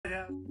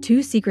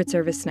Two Secret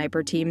Service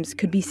sniper teams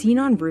could be seen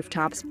on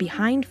rooftops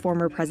behind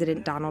former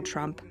President Donald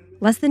Trump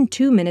less than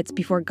 2 minutes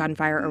before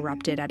gunfire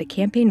erupted at a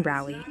campaign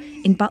rally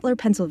in Butler,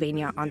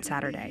 Pennsylvania on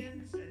Saturday.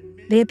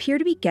 They appear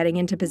to be getting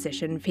into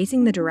position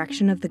facing the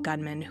direction of the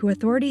gunman who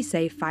authorities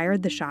say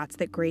fired the shots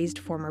that grazed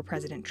former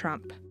President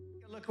Trump.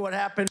 Look what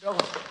happened.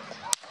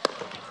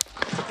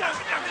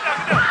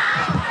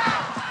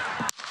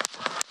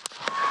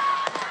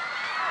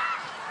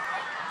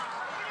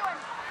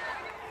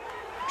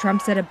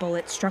 Trump said a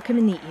bullet struck him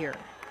in the ear.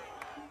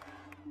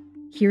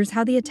 Here's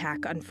how the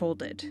attack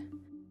unfolded.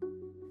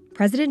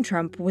 President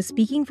Trump was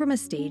speaking from a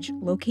stage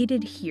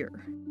located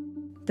here.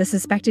 The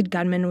suspected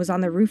gunman was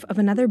on the roof of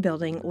another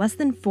building less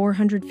than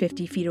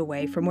 450 feet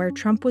away from where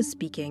Trump was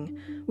speaking,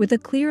 with a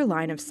clear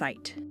line of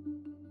sight.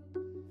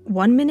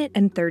 1 minute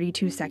and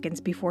 32 seconds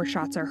before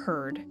shots are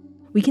heard,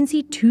 we can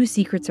see two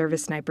Secret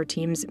Service sniper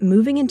teams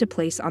moving into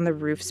place on the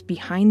roofs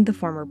behind the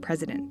former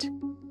president.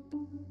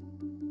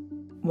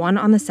 One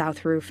on the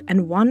south roof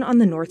and one on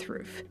the north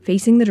roof,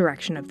 facing the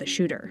direction of the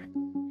shooter.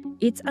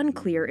 It's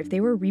unclear if they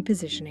were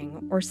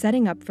repositioning or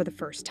setting up for the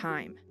first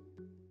time.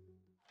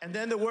 And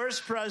then the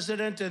worst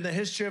president in the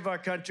history of our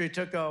country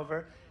took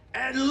over,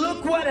 and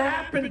look what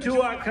happened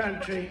to our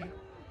country.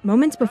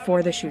 Moments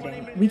before the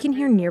shooting, we can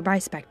hear nearby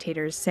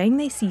spectators saying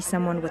they see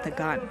someone with a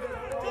gun.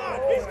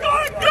 He's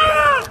going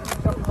down!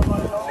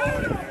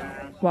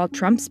 While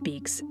Trump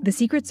speaks, the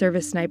Secret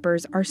Service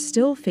snipers are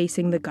still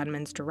facing the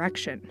gunman's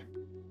direction.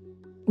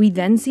 We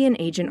then see an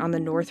agent on the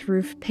north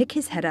roof pick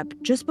his head up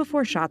just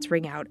before shots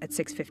ring out at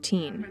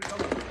 6:15.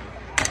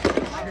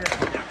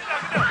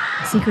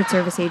 Secret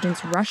Service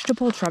agents rush to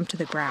pull Trump to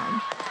the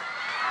ground.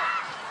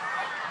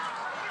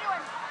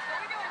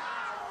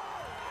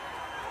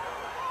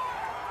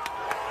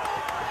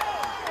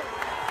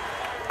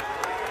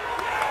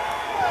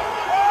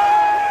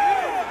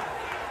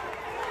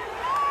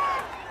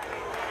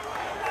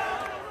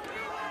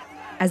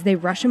 As they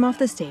rush him off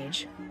the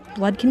stage,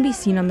 blood can be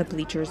seen on the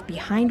bleachers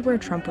behind where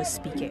Trump was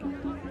speaking.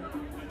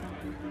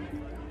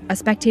 A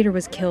spectator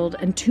was killed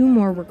and 2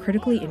 more were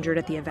critically injured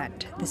at the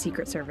event, the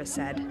Secret Service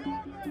said.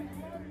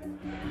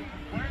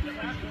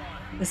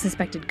 The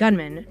suspected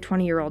gunman,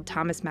 20-year-old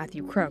Thomas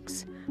Matthew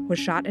Crooks, was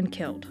shot and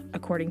killed,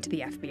 according to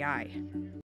the FBI.